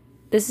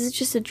 this is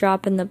just a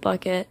drop in the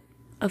bucket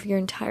of your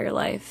entire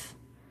life.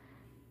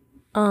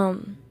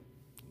 And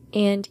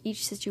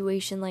each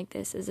situation like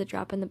this is a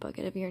drop in the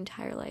bucket of your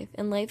entire life.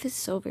 And life is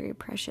so very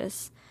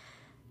precious.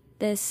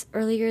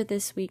 Earlier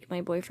this week,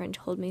 my boyfriend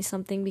told me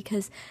something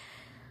because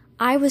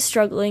I was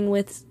struggling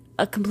with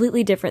a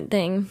completely different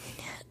thing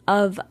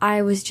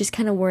I was just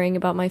kind of worrying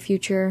about my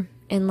future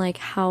and like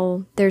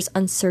how there's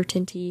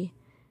uncertainty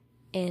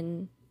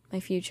in my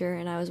future,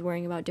 and I was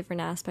worrying about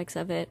different aspects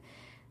of it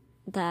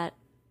that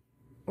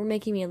were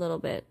making me a little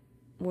bit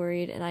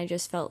worried. And I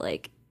just felt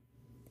like,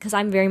 because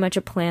I'm very much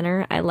a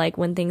planner, I like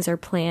when things are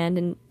planned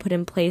and put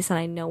in place and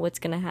I know what's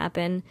going to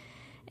happen.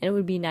 And it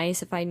would be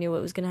nice if I knew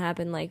what was going to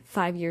happen like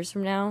 5 years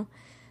from now.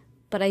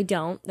 But I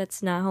don't.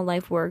 That's not how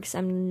life works.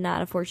 I'm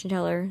not a fortune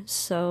teller.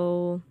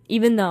 So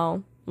even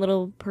though,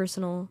 little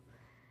personal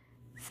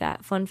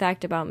fun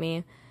fact about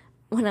me,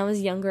 when I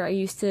was younger, I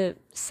used to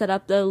set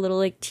up the little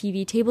like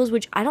TV tables,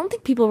 which I don't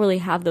think people really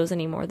have those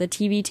anymore. The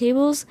TV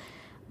tables,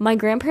 my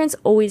grandparents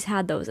always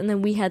had those. And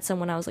then we had some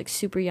when I was like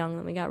super young,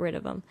 and we got rid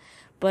of them.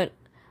 But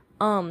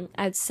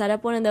I'd set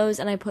up one of those,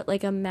 and I put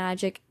like a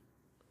magic,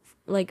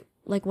 like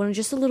one,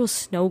 just a little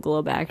snow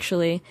globe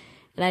actually,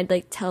 and I'd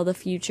like tell the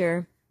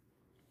future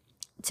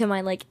to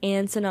my like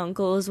aunts and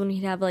uncles when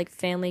we'd have like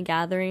family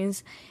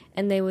gatherings,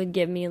 and they would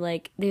pay me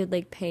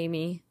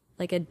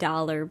like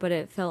 $1, but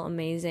it felt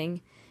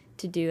amazing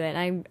to do it.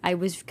 And I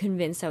was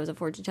convinced I was a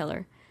fortune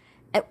teller.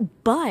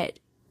 But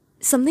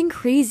something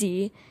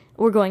crazy,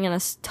 we're going on a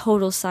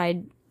total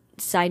side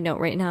note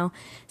right now.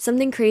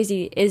 Something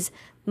crazy is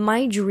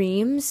my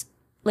dreams,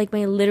 like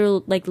my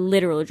literal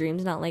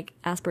dreams, not like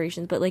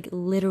aspirations, but like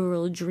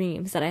literal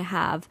dreams that I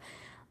have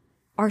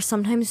are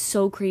sometimes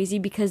so crazy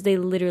because they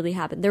literally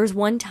happen. There was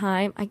one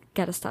time, I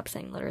gotta stop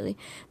saying literally.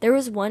 There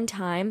was one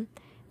time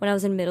when I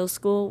was in middle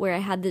school where I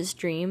had this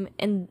dream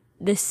and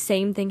the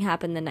same thing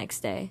happened the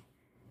next day.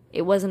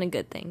 It wasn't a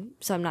good thing,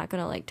 so I'm not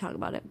gonna like talk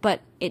about it,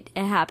 but it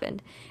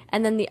happened.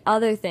 And then the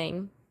other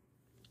thing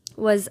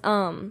was,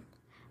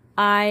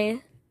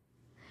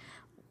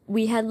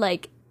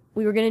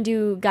 we were gonna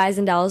do Guys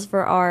and Dolls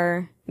for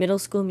our middle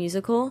school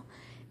musical,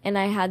 and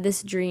I had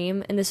this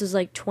dream, and this was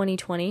like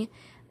 2020,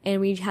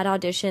 and we had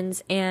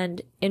auditions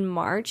and in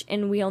March,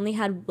 and we only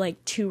had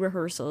like 2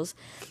 rehearsals,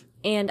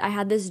 and I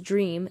had this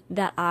dream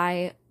that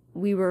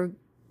we were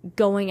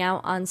going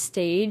out on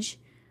stage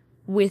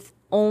with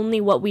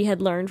only what we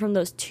had learned from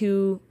those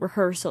 2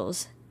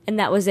 rehearsals, and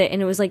that was it.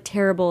 And it was like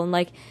terrible, and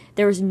like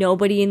there was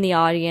nobody in the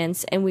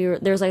audience, and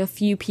there was like a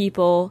few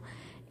people,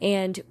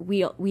 and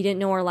we didn't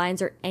know our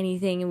lines or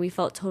anything, and we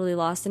felt totally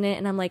lost in it.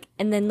 And I'm like,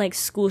 and then like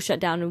school shut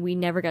down and we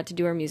never got to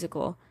do our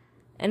musical.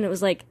 And it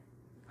was like,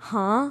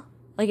 huh?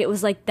 Like it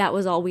was like that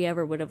was all we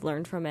ever would have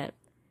learned from it.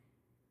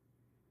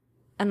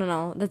 I don't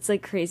know. That's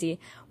like crazy.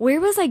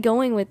 Where was I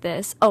going with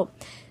this? Oh,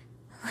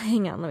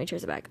 hang on. Let me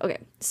trace it back. Okay.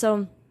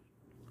 So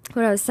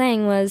what I was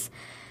saying was,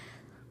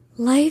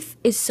 life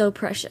is so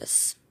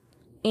precious,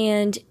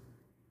 and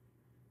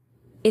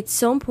it's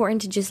so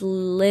important to just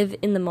live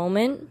in the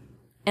moment.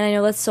 And I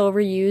know that's so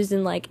overused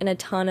and like in a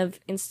ton of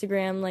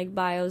Instagram like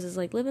bios is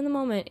like live in the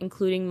moment,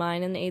 including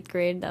mine in the 8th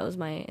grade. That was in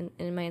my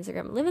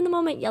Instagram. Live in the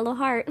moment, yellow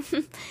heart.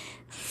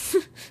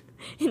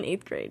 In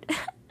 8th grade.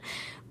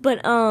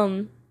 But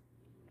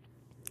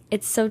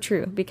it's so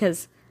true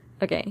because,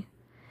 okay,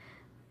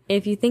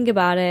 if you think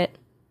about it,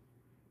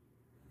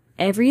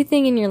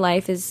 everything in your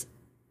life is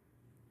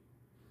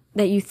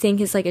that you think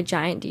is like a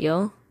giant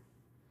deal,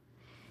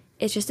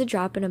 it's just a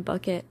drop in a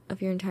bucket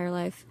of your entire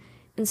life.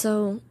 And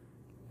so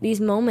these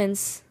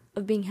moments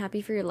of being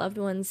happy for your loved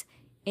ones,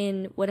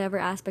 in whatever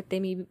aspect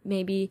they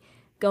may be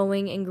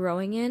going and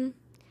growing in,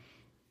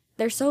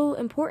 they're so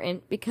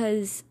important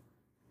because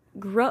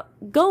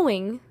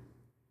going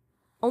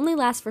only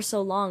lasts for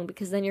so long,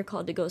 because then you're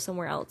called to go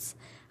somewhere else,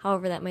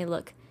 however that may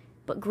look.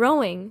 But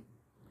growing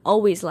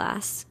always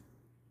lasts.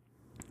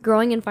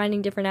 Growing and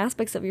finding different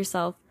aspects of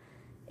yourself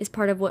is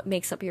part of what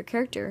makes up your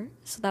character,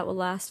 so that will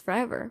last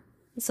forever.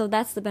 So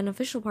that's the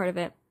beneficial part of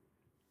it.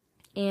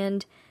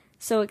 And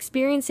so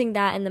experiencing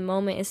that in the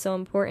moment is so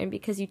important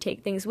because you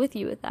take things with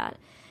you with that.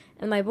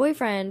 And my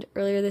boyfriend,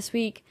 earlier this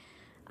week,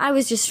 I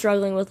was just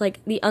struggling with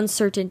like the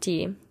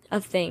uncertainty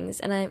of things.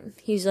 And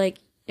he's like,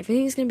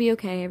 everything's going to be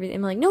okay.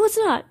 I'm like, no, it's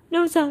not.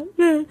 No, it's not.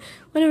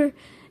 Whatever.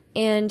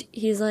 And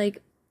he's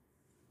like,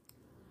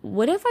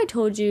 what if I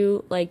told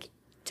you, like,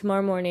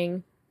 tomorrow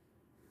morning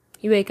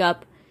you wake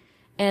up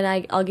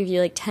and I'll give you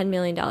like $10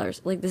 million.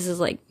 Like, this is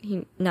like,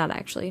 not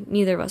actually,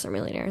 neither of us are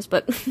millionaires,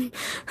 but,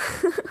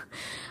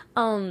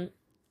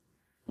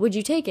 would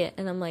you take it?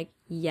 And I'm like,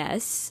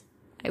 yes,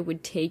 I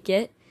would take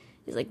it.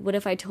 He's like, what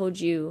if I told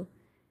you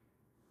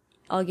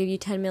I'll give you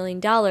 $10 million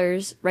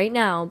right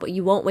now, but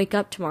you won't wake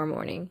up tomorrow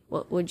morning?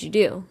 What would you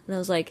do? And I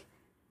was like,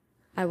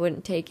 I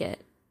wouldn't take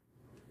it.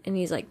 And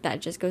he's like,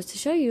 that just goes to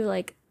show you,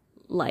 like,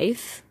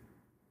 life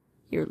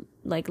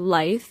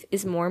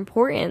is more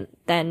important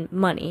than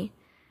money.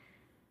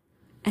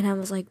 And I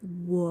was like,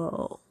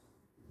 whoa,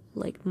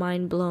 like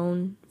mind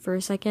blown for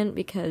a second,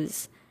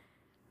 because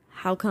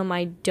how come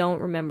I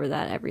don't remember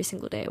that every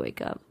single day I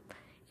wake up?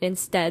 And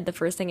instead, the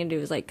first thing I do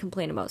is like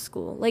complain about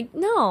school. Like,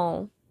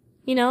 no,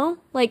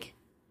 like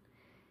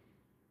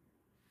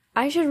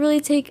I should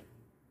really take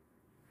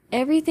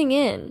everything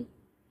in,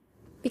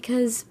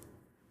 because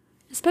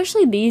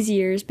especially these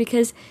years,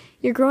 because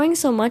you're growing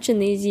so much in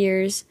these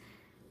years,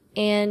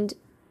 and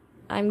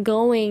I'm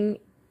going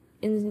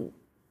in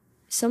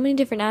so many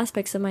different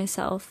aspects of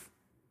myself.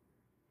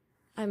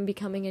 I'm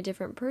becoming a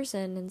different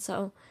person, and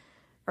so,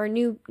 or a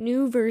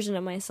new version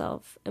of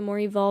myself, a more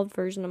evolved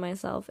version of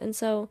myself. And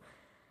so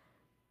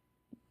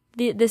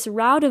this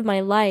route of my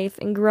life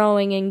and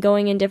growing and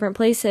going in different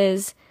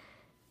places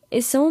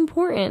is so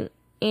important,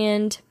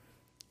 and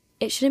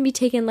it shouldn't be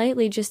taken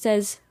lightly, just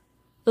as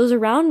those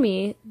around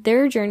me,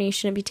 their journey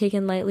shouldn't be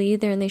taken lightly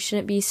either, and they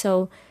shouldn't be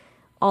so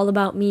all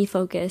about me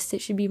focused.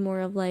 It should be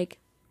more of like,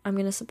 I'm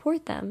going to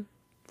support them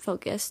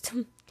focused.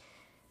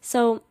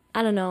 So,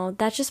 I don't know.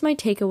 That's just my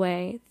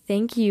takeaway.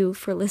 Thank you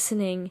for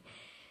listening.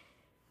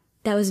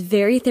 That was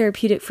very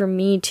therapeutic for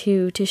me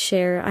to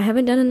share. I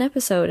haven't done an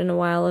episode in a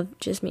while of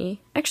just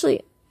me.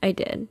 Actually, I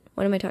did.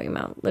 What am I talking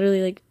about?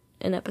 Literally like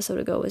an episode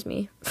ago was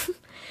me.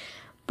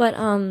 But,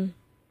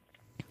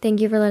 thank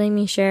you for letting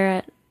me share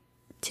at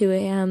 2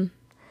 a.m.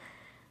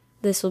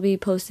 This will be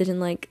posted in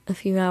like a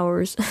few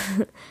hours.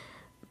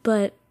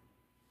 But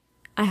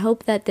I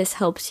hope that this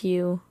helps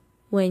you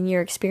when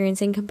you're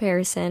experiencing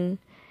comparison,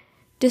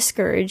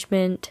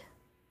 discouragement,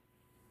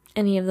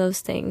 any of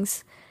those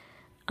things.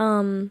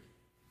 I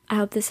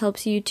hope this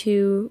helps you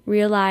to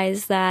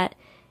realize that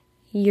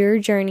your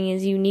journey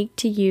is unique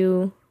to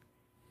you,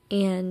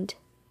 and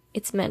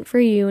it's meant for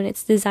you, and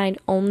it's designed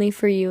only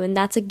for you, and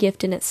that's a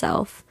gift in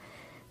itself.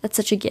 That's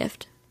such a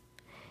gift.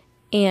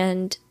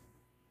 And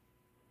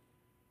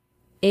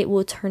it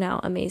will turn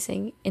out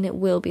amazing, and it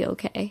will be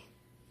okay.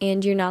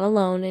 And you're not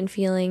alone in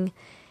feeling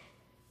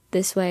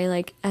this way.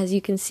 Like, as you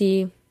can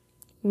see,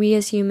 we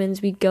as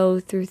humans, we go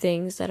through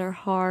things that are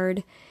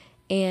hard,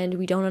 and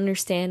we don't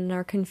understand and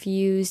are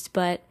confused,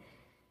 but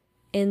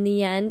in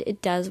the end,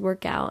 it does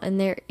work out, and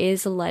there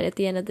is a light at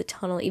the end of the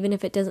tunnel. Even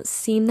if it doesn't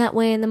seem that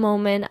way in the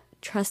moment,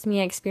 trust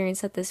me, I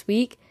experienced that this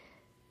week.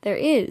 There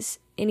is.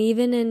 And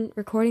even in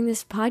recording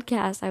this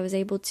podcast, I was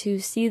able to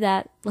see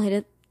that light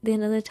at the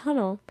end of the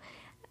tunnel.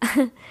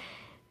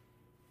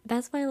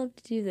 That's why I love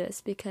to do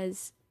this,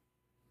 because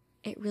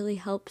it really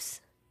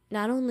helps.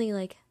 Not only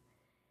like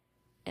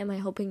am I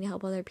hoping to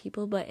help other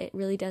people, but it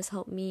really does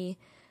help me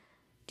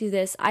do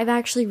this. I've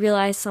actually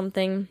realized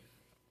something.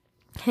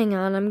 Hang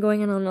on, I'm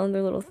going on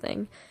another little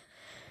thing.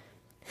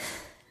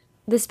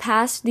 These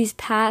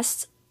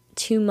past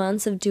 2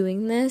 months of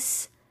doing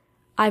this,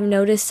 I've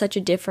noticed such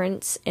a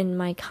difference in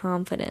my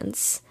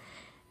confidence.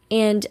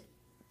 And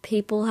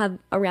people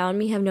around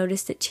me have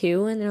noticed it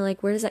too, and they're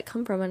like, where does that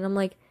come from? And I'm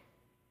like,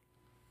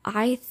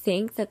 I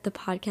think that the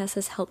podcast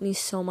has helped me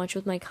so much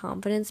with my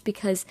confidence,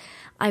 because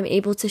I'm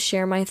able to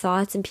share my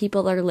thoughts and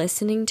people are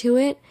listening to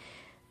it.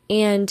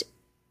 And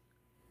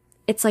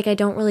it's like I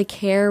don't really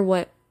care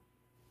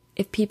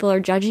if people are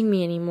judging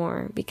me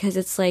anymore, because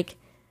it's like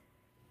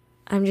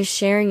I'm just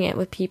sharing it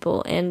with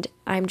people, and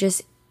I'm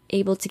just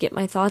able to get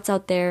my thoughts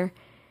out there.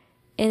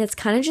 And it's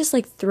kind of just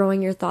like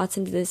throwing your thoughts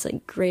into this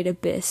like great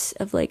abyss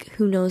of like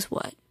who knows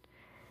what.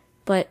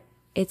 But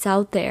it's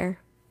out there,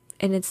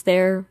 and it's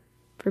there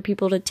for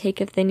people to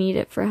take if they need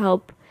it for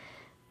help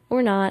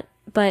or not.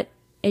 But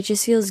it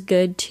just feels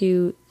good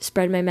to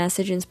spread my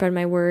message and spread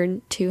my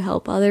word to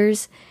help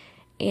others.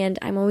 And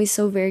I'm always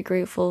so very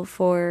grateful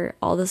for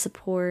all the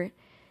support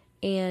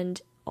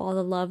and all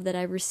the love that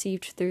I've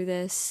received through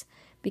this,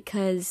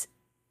 because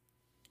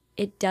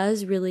it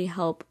does really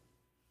help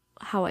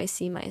how I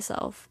see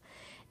myself.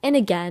 And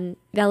again,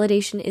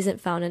 validation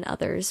isn't found in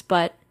others,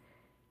 but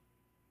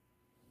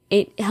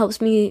it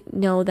helps me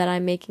know that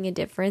I'm making a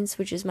difference,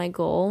 which is my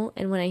goal.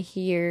 And when I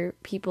hear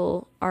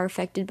people are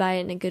affected by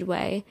it in a good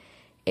way,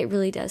 it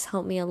really does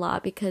help me a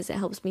lot, because it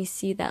helps me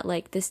see that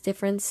like this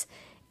difference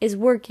is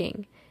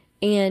working.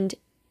 And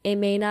it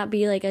may not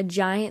be like a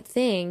giant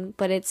thing,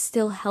 but it's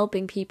still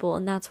helping people,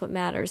 and that's what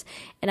matters.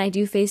 And I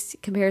do face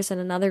comparison.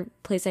 Another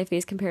place I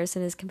face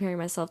comparison is comparing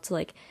myself to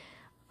like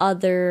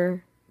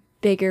other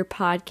bigger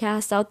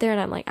podcasts out there, and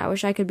I'm like, I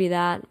wish I could be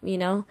that,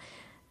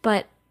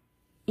 But,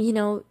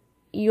 you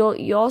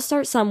all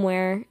start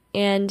somewhere,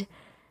 and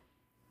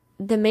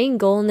the main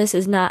goal in this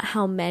is not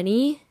how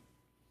many,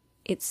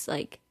 it's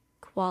like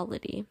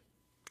quality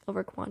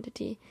over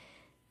quantity.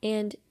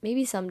 And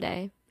maybe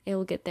someday it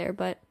will get there,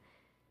 but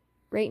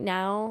right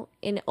now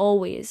and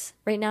always,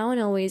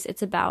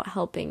 it's about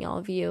helping all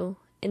of you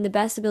in the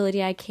best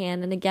ability I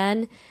can. And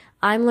again,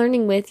 I'm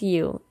learning with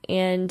you,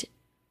 and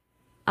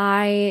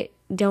I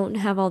don't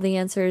have all the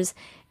answers.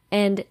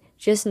 And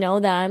just know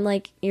that I'm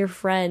like your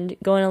friend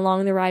going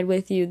along the ride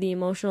with you, the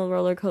emotional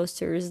roller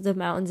coasters, the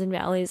mountains and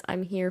valleys.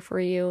 I'm here for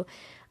you.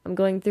 I'm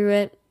going through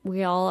it.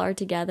 We all are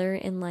together,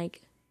 and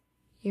like,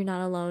 you're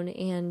not alone.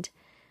 And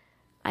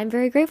I'm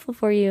very grateful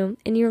for you,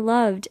 and you're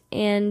loved,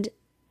 and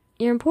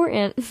you're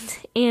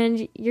important,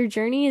 and your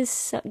journey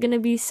is going to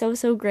be so,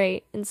 so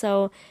great. And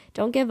so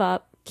don't give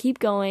up, keep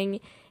going,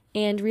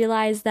 and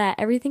realize that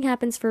everything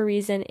happens for a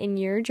reason, and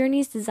your journey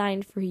is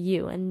designed for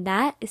you. And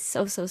that is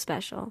so, so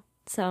special.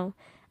 So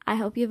I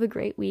hope you have a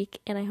great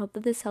week, and I hope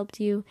that this helped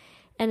you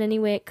in any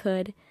way it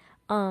could.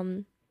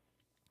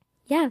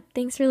 Yeah,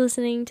 thanks for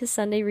listening to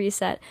Sunday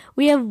Reset.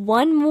 We have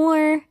one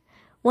more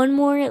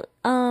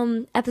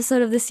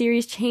episode of the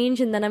series Change,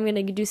 and then I'm going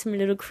to do some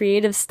little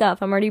creative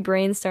stuff. I'm already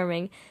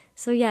brainstorming.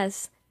 So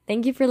yes,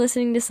 thank you for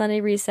listening to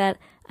Sunday Reset.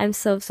 I'm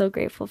so, so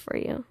grateful for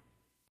you.